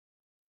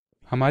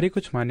हमारी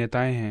कुछ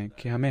मान्यताएं हैं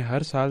कि हमें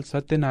हर साल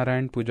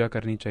सत्यनारायण पूजा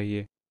करनी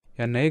चाहिए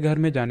या नए घर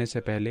में जाने से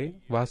पहले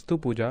वास्तु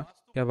पूजा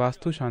या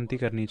वास्तु शांति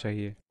करनी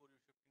चाहिए।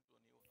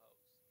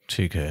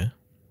 ठीक है।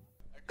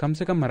 कम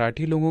से कम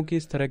मराठी लोगों की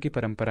इस तरह की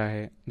परंपरा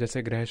है,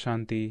 जैसे ग्रह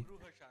शांति।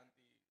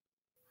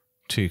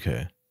 ठीक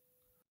है।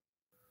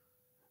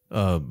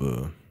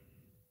 अब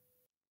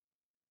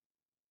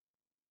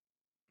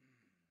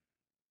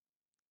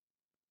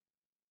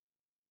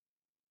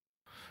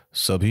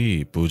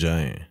सभी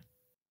पूजाएं,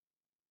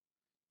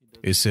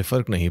 इससे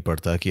फर्क नहीं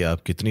पड़ता कि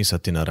आप कितनी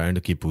सत्यनारायण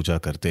की पूजा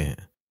करते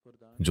हैं।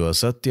 जो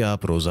असत्य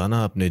आप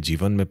रोजाना अपने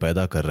जीवन में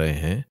पैदा कर रहे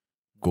हैं,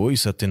 कोई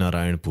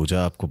सत्यनारायण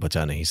पूजा आपको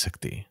बचा नहीं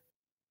सकती।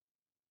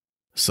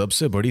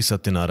 सबसे बड़ी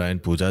सत्यनारायण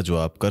पूजा जो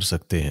आप कर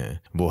सकते हैं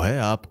वो है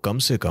आप कम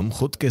से कम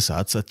खुद के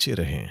साथ सच्चे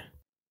रहें।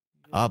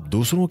 आप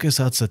दूसरों के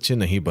साथ सच्चे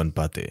नहीं बन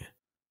पाते,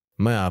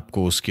 मैं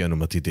आपको उसकी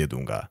अनुमति दे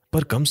दूंगा,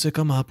 पर कम से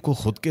कम आपको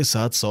खुद के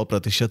साथ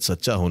 100%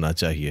 सच्चा होना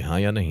चाहिए, हाँ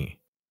या नहीं?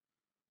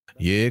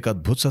 ये एक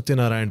अद्भुत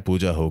सत्यनारायण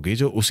पूजा होगी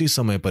जो उसी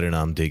समय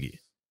परिणाम देगी।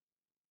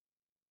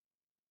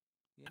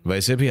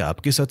 वैसे भी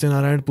आपकी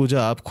सत्यनारायण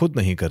पूजा आप खुद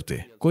नहीं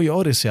करते, कोई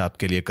और इसे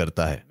आपके लिए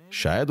करता है।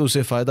 शायद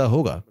उसे फायदा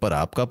होगा पर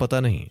आपका पता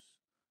नहीं।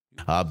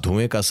 आप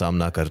धुएं का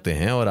सामना करते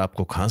हैं और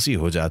आपको खांसी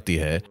हो जाती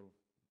है,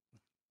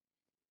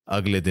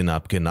 अगले दिन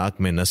आपके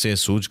नाक में नसें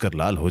सूजकर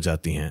लाल हो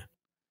जाती हैं।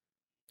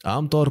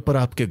 आमतौर पर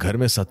आपके घर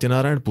में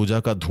सत्यनारायण पूजा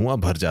का धुआं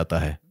भर जाता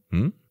है।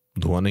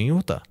 धुआं नहीं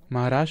होता?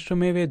 महाराष्ट्र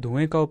में वे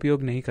धुएं का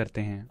उपयोग नहीं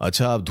करते हैं।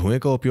 अच्छा, आप धुएं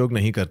का उपयोग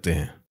नहीं करते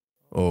हैं।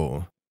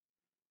 ओ,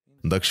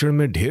 दक्षिण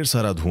में ढेर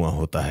सारा धुआं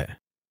होता है।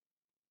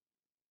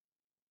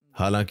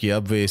 हालांकि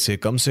अब वे इसे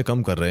कम से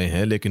कम कर रहे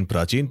हैं, लेकिन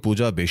प्राचीन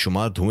पूजा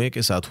बेशुमार धुएं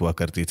के साथ हुआ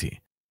करती थी।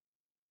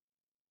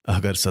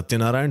 अगर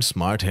सत्यनारायण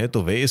स्मार्ट है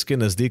तो वे इसके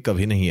नजदीक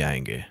कभी नहीं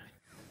आएंगे।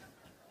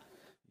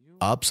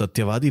 आप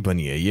सत्यवादी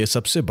बनिए, यह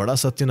सबसे बड़ा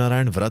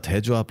सत्यनारायण व्रत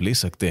है जो आप ले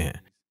सकते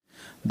हैं।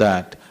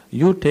 That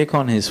you take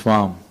on his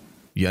form.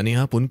 यानी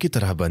आप उनकी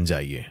तरह बन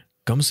जाइए,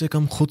 कम से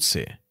कम खुद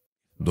से।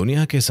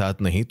 दुनिया के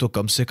साथ नहीं तो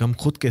कम से कम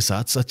खुद के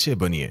साथ सच्चे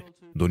बनिए।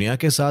 दुनिया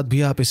के साथ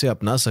भी आप इसे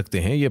अपना सकते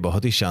हैं, यह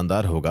बहुत ही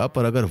शानदार होगा,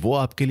 पर अगर वो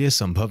आपके लिए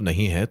संभव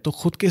नहीं है तो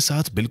खुद के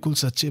साथ बिल्कुल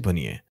सच्चे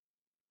बनिए।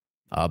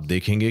 आप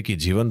देखेंगे कि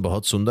जीवन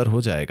बहुत सुंदर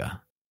हो जाएगा।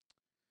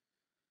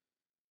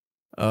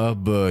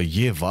 अब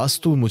ये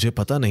वास्तु, मुझे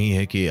पता नहीं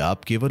है कि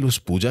आप केवल उस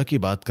पूजा की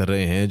बात कर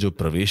रहे हैं जो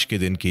प्रवेश के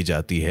दिन की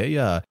जाती है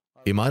या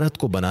इमारत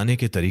को बनाने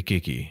के तरीके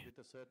की।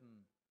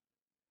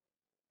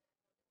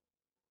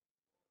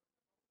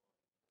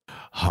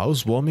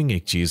 हाउस वार्मिंग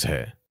एक चीज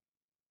है।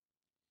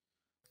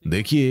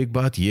 देखिए, एक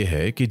बात यह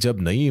है कि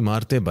जब नई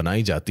इमारतें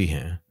बनाई जाती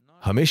हैं,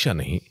 हमेशा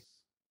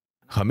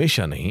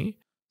नहीं,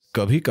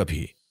 कभी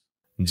कभी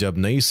जब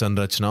नई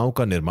संरचनाओं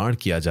का निर्माण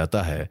किया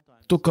जाता है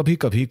तो कभी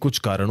कभी कुछ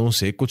कारणों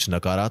से कुछ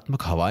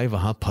नकारात्मक हवाएं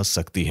वहां फंस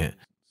सकती हैं।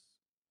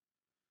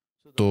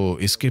 तो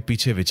इसके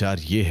पीछे विचार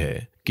यह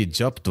है कि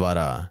जप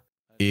द्वारा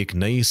एक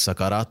नई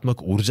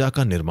सकारात्मक ऊर्जा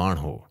का निर्माण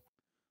हो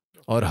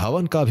और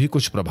हवन का भी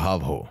कुछ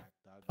प्रभाव हो।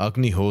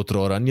 अग्निहोत्र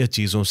और अन्य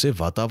चीजों से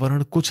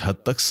वातावरण कुछ हद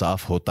तक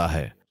साफ होता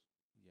है।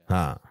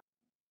 हाँ,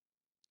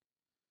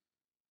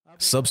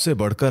 सबसे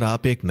बढ़कर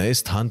आप एक नए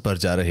स्थान पर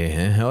जा रहे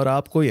हैं और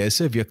आप कोई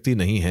ऐसे व्यक्ति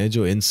नहीं हैं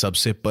जो इन सब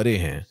से परे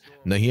हैं।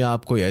 नहीं,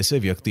 आप कोई ऐसे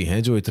व्यक्ति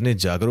हैं जो इतने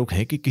जागरूक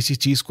हैं कि किसी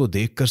चीज को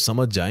देखकर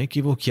समझ जाएं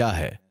कि वो क्या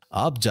है।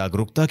 आप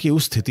जागरूकता की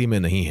उस स्थिति में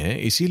नहीं हैं,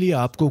 इसीलिए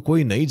आपको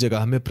कोई नई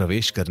जगह में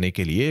प्रवेश करने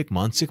के लिए एक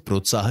मानसिक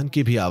प्रोत्साहन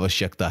की भी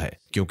आवश्यकता है,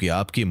 क्योंकि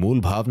आपकी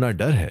मूल भावना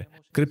डर है।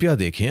 कृपया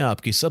देखें,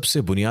 आपकी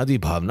सबसे बुनियादी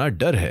भावना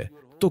डर है।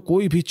 तो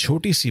कोई भी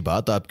छोटी सी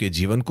बात आपके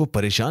जीवन को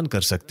परेशान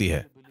कर सकती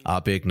है।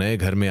 आप एक नए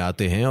घर में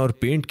आते हैं और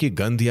पेंट की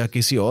गंध या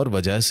किसी और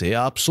वजह से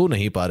आप सो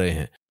नहीं पा रहे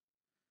हैं,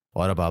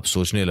 और अब आप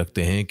सोचने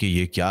लगते हैं कि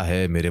ये क्या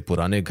है, मेरे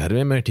पुराने घर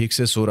में मैं ठीक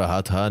से सो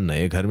रहा था,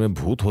 नए घर में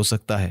भूत हो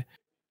सकता है।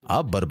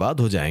 आप बर्बाद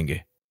हो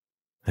जाएंगे,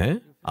 हैं?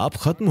 आप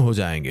खत्म हो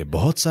जाएंगे।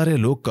 बहुत सारे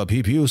लोग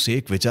कभी भी उस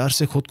एक विचार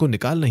से खुद को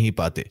निकाल नहीं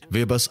पाते।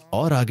 वे बस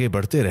और आगे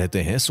बढ़ते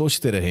रहते हैं,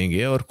 सोचते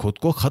रहेंगे और खुद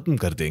को खत्म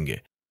कर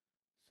देंगे।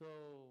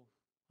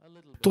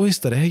 तो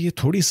इस तरह ये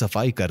थोड़ी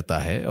सफाई करता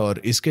है, और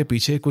इसके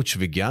पीछे कुछ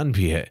विज्ञान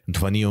भी है।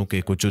 ध्वनियों के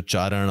कुछ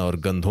उच्चारण और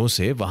गंधों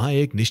से वहां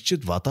एक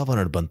निश्चित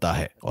वातावरण बनता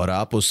है, और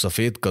आप उस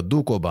सफेद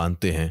कद्दू को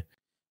बांधते हैं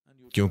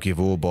क्योंकि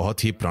वो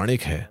बहुत ही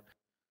प्राणिक है।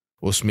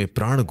 उसमें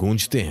प्राण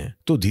गूंजते हैं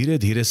तो धीरे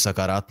धीरे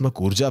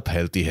सकारात्मक ऊर्जा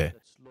फैलती है।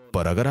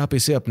 पर अगर आप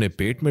इसे अपने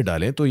पेट में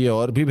डालें तो यह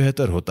और भी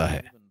बेहतर होता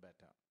है।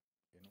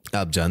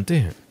 आप जानते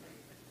हैं,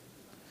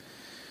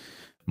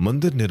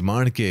 मंदिर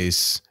निर्माण के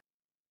इस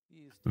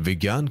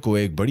विज्ञान को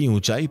एक बड़ी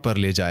ऊंचाई पर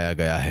ले जाया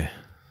गया है।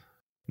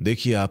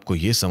 देखिए, आपको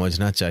यह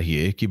समझना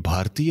चाहिए कि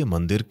भारतीय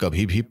मंदिर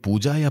कभी भी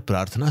पूजा या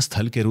प्रार्थना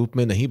स्थल के रूप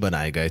में नहीं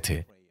बनाए गए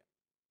थे।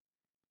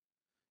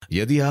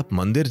 यदि आप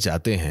मंदिर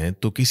जाते हैं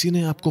तो किसी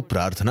ने आपको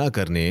प्रार्थना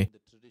करने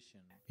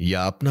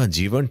या अपना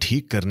जीवन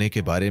ठीक करने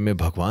के बारे में,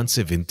 भगवान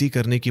से विनती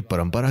करने की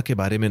परंपरा के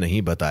बारे में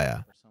नहीं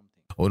बताया।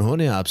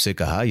 उन्होंने आपसे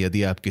कहा,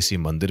 यदि आप किसी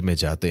मंदिर में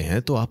जाते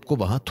हैं तो आपको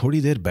वहां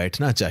थोड़ी देर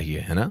बैठना चाहिए,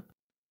 है ना?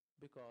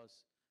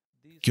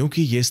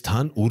 क्योंकि ये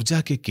स्थान ऊर्जा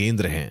के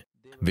केंद्र हैं,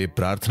 वे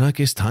प्रार्थना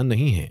के स्थान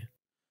नहीं हैं।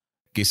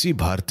 किसी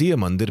भारतीय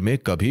मंदिर में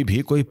कभी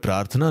भी कोई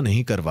प्रार्थना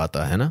नहीं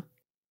करवाता है ना।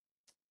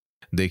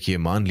 देखिए,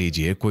 मान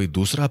लीजिए कोई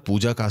दूसरा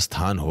पूजा का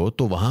स्थान हो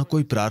तो वहां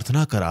कोई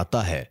प्रार्थना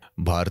कराता है।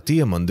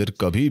 भारतीय मंदिर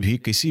कभी भी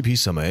किसी भी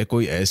समय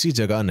कोई ऐसी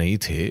जगह नहीं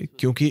थे,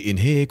 क्योंकि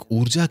इन्हें एक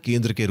ऊर्जा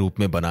केंद्र के रूप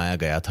में बनाया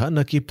गया था,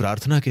 न कि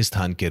प्रार्थना के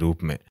स्थान के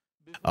रूप में।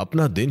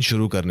 अपना दिन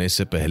शुरू करने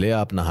से पहले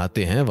आप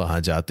नहाते हैं,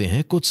 वहां जाते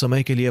हैं, कुछ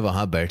समय के लिए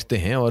वहां बैठते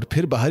हैं और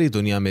फिर बाहरी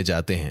दुनिया में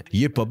जाते हैं।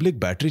 ये पब्लिक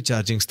बैटरी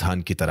चार्जिंग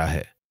स्थान की तरह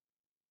है।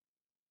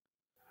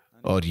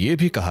 और ये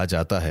भी कहा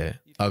जाता है,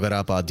 अगर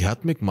आप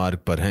आध्यात्मिक मार्ग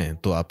पर हैं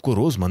तो आपको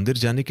रोज मंदिर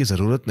जाने की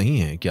जरूरत नहीं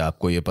है। क्या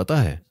आपको ये पता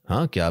है?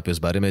 हाँ, क्या आप इस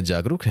बारे में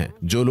जागरूक हैं?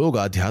 जो लोग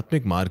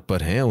आध्यात्मिक मार्ग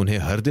पर हैं उन्हें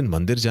हर दिन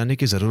मंदिर जाने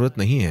की जरूरत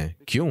नहीं है।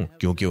 क्यों?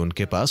 क्योंकि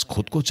उनके पास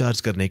खुद को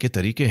चार्ज करने के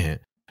तरीके हैं।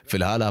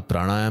 फिलहाल आप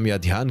प्राणायाम या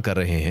ध्यान कर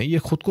रहे हैं, ये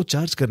खुद को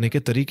चार्ज करने के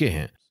तरीके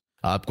हैं।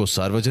 आपको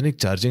सार्वजनिक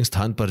चार्जिंग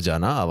स्थान पर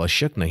जाना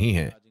आवश्यक नहीं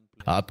है।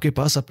 आपके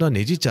पास अपना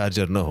निजी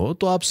चार्जर न हो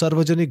तो आप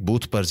सार्वजनिक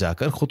बूथ पर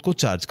जाकर खुद को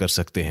चार्ज कर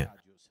सकते हैं।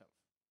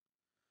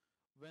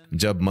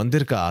 जब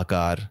मंदिर का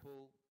आकार,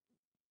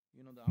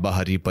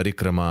 बाहरी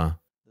परिक्रमा,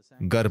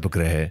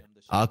 गर्भगृह,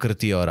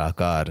 आकृति और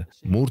आकार,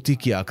 मूर्ति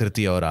की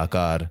आकृति और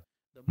आकार,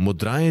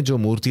 मुद्राएं जो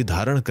मूर्ति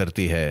धारण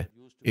करती है,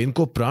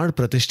 इनको प्राण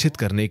प्रतिष्ठित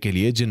करने के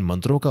लिए जिन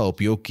मंत्रों का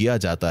उपयोग किया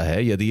जाता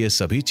है, यदि ये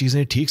सभी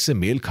चीजें ठीक से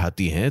मेल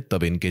खाती हैं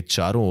तब इनके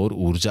चारों ओर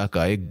ऊर्जा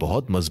का एक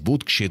बहुत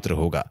मजबूत क्षेत्र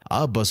होगा।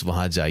 आप बस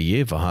वहां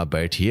जाइए, वहां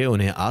बैठिए,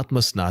 उन्हें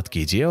आत्मस्नात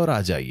कीजिए और आ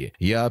जाइए।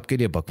 यह आपके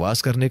लिए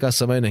बकवास करने का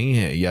समय नहीं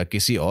है या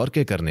किसी और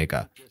के करने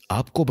का।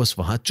 आपको बस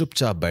वहां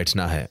चुपचाप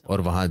बैठना है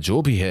और वहां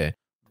जो भी है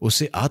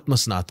उसे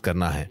आत्मस्नात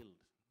करना है।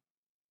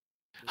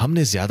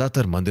 हमने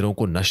ज्यादातर मंदिरों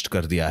को नष्ट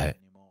कर दिया है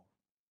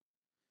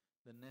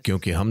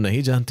क्योंकि हम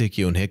नहीं जानते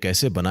कि उन्हें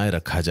कैसे बनाए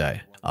रखा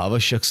जाए।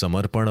 आवश्यक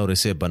समर्पण और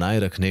इसे बनाए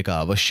रखने का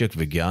आवश्यक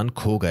विज्ञान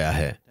खो गया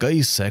है।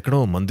 कई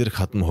सैकड़ों मंदिर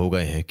खत्म हो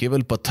गए हैं,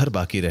 केवल पत्थर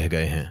बाकी रह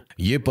गए हैं।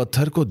 ये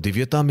पत्थर को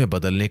दिव्यता में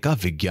बदलने का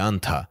विज्ञान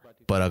था,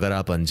 पर अगर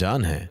आप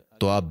अनजान हैं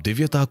तो आप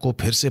दिव्यता को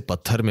फिर से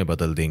पत्थर में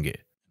बदल देंगे।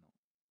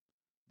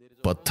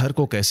 पत्थर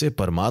को कैसे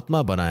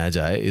परमात्मा बनाया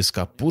जाए,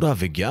 इसका पूरा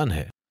विज्ञान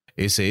है।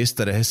 इसे इस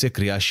तरह से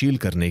क्रियाशील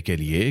करने के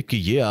लिए कि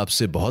ये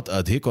आपसे बहुत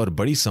अधिक और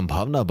बड़ी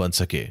संभावना बन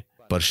सके,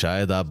 पर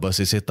शायद आप बस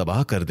इसे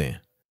तबाह कर दें।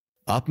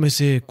 आप में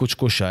से कुछ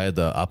को शायद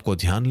आपको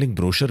ध्यान लिंक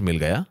ब्रोशर मिल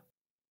गया,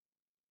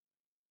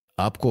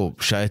 आपको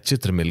शायद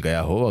चित्र मिल गया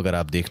हो। अगर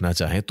आप देखना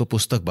चाहें तो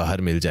पुस्तक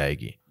बाहर मिल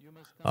जाएगी।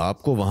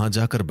 आपको वहां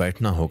जाकर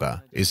बैठना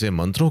होगा। इसे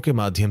मंत्रों के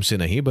माध्यम से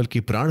नहीं बल्कि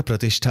प्राण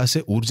प्रतिष्ठा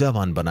से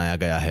ऊर्जावान बनाया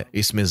गया है।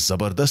 इसमें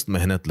जबरदस्त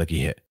मेहनत लगी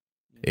है।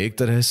 एक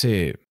तरह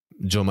से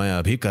जो मैं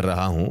अभी कर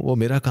रहा हूं वो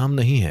मेरा काम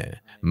नहीं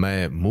है।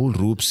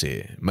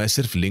 मैं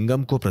सिर्फ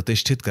लिंगम को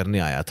प्रतिष्ठित करने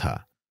आया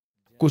था।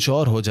 कुछ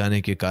और हो जाने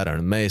के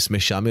कारण मैं इसमें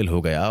शामिल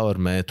हो गया और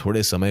मैं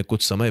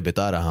कुछ समय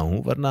बिता रहा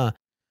हूं, वरना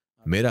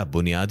मेरा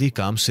बुनियादी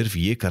काम सिर्फ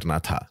ये करना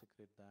था।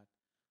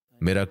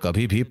 मेरा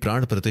कभी भी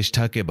प्राण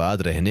प्रतिष्ठा के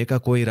बाद रहने का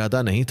कोई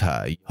इरादा नहीं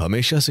था।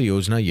 हमेशा से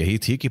योजना यही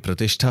थी कि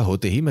प्रतिष्ठा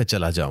होते ही मैं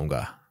चला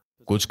जाऊंगा।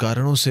 कुछ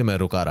कारणों से मैं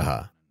रुका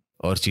रहा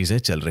और चीजें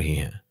चल रही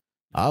हैं।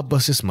 आप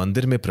बस इस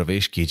मंदिर में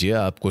प्रवेश कीजिए।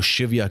 आपको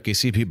शिव या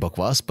किसी भी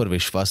बकवास पर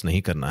विश्वास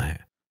नहीं करना है।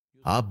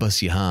 आप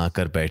बस यहां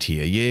आकर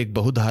बैठिए। ये एक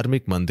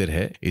बहुधार्मिक मंदिर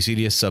है,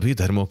 इसीलिए सभी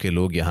धर्मों के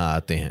लोग यहां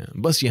आते हैं।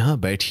 बस यहां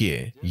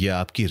बैठिए, यह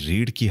आपकी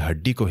रीढ़ की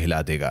हड्डी को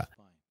हिला देगा।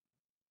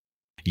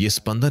 यह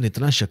स्पंदन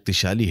इतना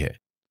शक्तिशाली है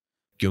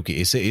क्योंकि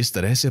इसे इस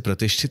तरह से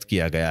प्रतिष्ठित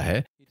किया गया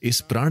है। इस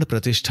प्राण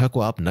प्रतिष्ठा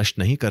को आप नष्ट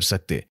नहीं कर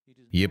सकते।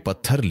 ये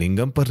पत्थर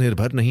लिंगम पर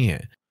निर्भर नहीं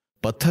है।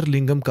 पत्थर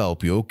लिंगम का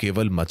उपयोग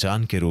केवल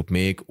मचान के रूप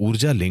में एक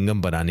ऊर्जा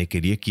लिंगम बनाने के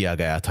लिए किया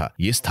गया था।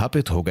 यह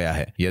स्थापित हो गया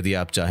है। यदि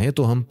आप चाहें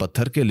तो हम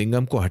पत्थर के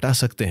लिंगम को हटा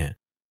सकते हैं,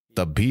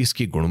 तब भी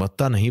इसकी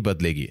गुणवत्ता नहीं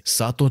बदलेगी।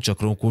 सातों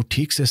चक्रों को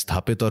ठीक से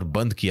स्थापित और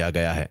बंद किया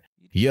गया है।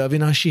 यह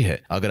अविनाशी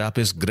है। अगर आप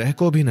इस ग्रह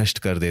को भी नष्ट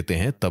कर देते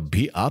हैं तब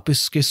भी आप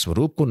इसके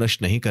स्वरूप को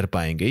नष्ट नहीं कर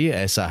पाएंगे। ये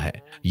ऐसा है।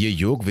 ये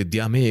योग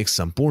विद्या में एक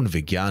संपूर्ण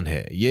विज्ञान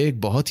है। ये एक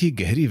बहुत ही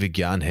गहरी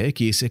विज्ञान है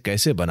कि इसे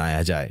कैसे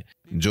बनाया जाए।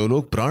 जो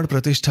लोग प्राण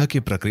प्रतिष्ठा की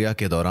प्रक्रिया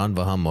के दौरान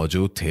वहां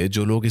मौजूद थे,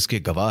 जो लोग इसके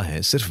गवाह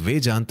हैं, सिर्फ वे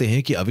जानते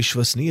हैं कि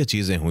अविश्वसनीय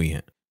चीजें हुई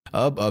हैं।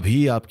 अब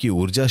अभी आपकी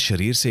ऊर्जा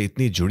शरीर से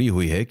इतनी जुड़ी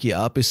हुई है कि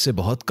आप इससे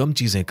बहुत कम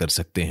चीजें कर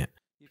सकते हैं।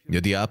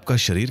 यदि आपका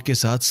शरीर के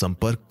साथ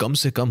संपर्क कम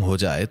से कम हो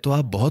जाए तो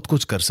आप बहुत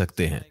कुछ कर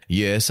सकते हैं।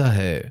 ये ऐसा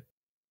है,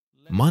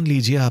 मान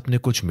लीजिए आपने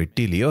कुछ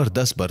मिट्टी ली और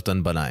 10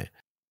 बर्तन बनाए।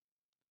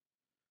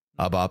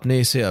 अब आपने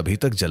इसे अभी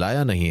तक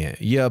जलाया नहीं है,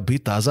 यह अब भी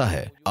ताजा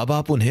है। अब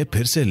आप उन्हें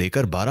फिर से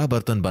लेकर 12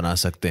 बर्तन बना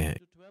सकते हैं।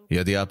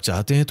 यदि आप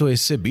चाहते हैं तो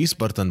इससे 20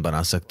 बर्तन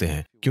बना सकते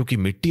हैं, क्योंकि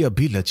मिट्टी अब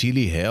भी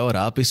लचीली है और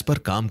आप इस पर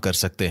काम कर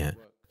सकते हैं।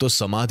 तो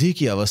समाधि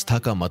की अवस्था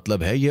का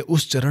मतलब है यह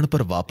उस चरण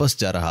पर वापस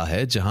जा रहा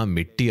है जहां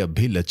मिट्टी अब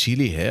भी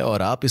लचीली है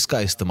और आप इसका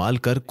इस्तेमाल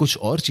कर कुछ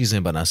और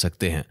चीजें बना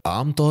सकते हैं।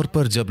 आमतौर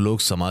पर जब लोग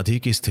समाधि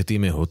की स्थिति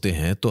में होते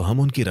हैं तो हम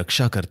उनकी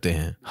रक्षा करते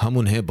हैं। हम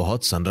उन्हें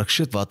बहुत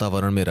संरक्षित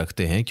वातावरण में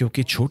रखते हैं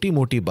क्योंकि छोटी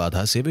मोटी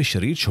बाधा से वे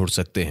शरीर छोड़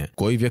सकते हैं।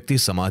 कोई व्यक्ति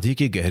समाधि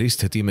की गहरी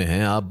स्थिति में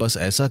है, आप बस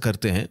ऐसा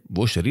करते हैं,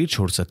 वो शरीर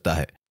छोड़ सकता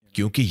है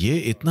क्योंकि ये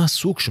इतना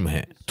सूक्ष्म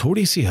है।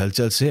 थोड़ी सी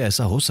हलचल से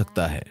ऐसा हो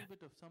सकता है।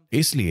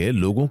 इसलिए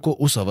लोगों को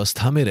उस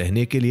अवस्था में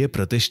रहने के लिए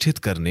प्रतिष्ठित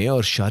करने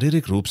और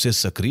शारीरिक रूप से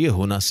सक्रिय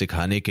होना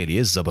सिखाने के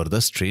लिए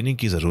जबरदस्त ट्रेनिंग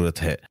की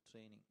जरूरत है।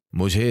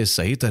 मुझे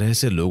सही तरह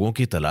से लोगों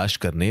की तलाश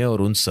करने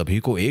और उन सभी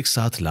को एक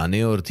साथ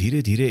लाने और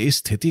धीरे धीरे इस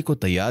स्थिति को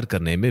तैयार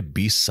करने में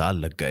 20 साल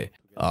लग गए।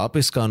 आप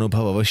इसका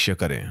अनुभव अवश्य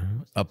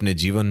करें। अपने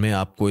जीवन में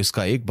आपको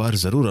इसका एक बार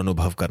जरूर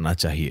अनुभव करना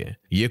चाहिए।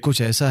 ये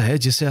कुछ ऐसा है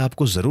जिसे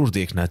आपको जरूर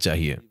देखना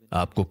चाहिए।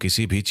 आपको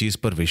किसी भी चीज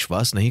पर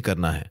विश्वास नहीं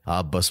करना है,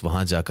 आप बस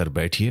वहां जाकर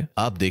बैठिए,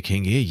 आप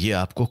देखेंगे ये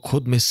आपको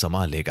खुद में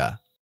समा लेगा।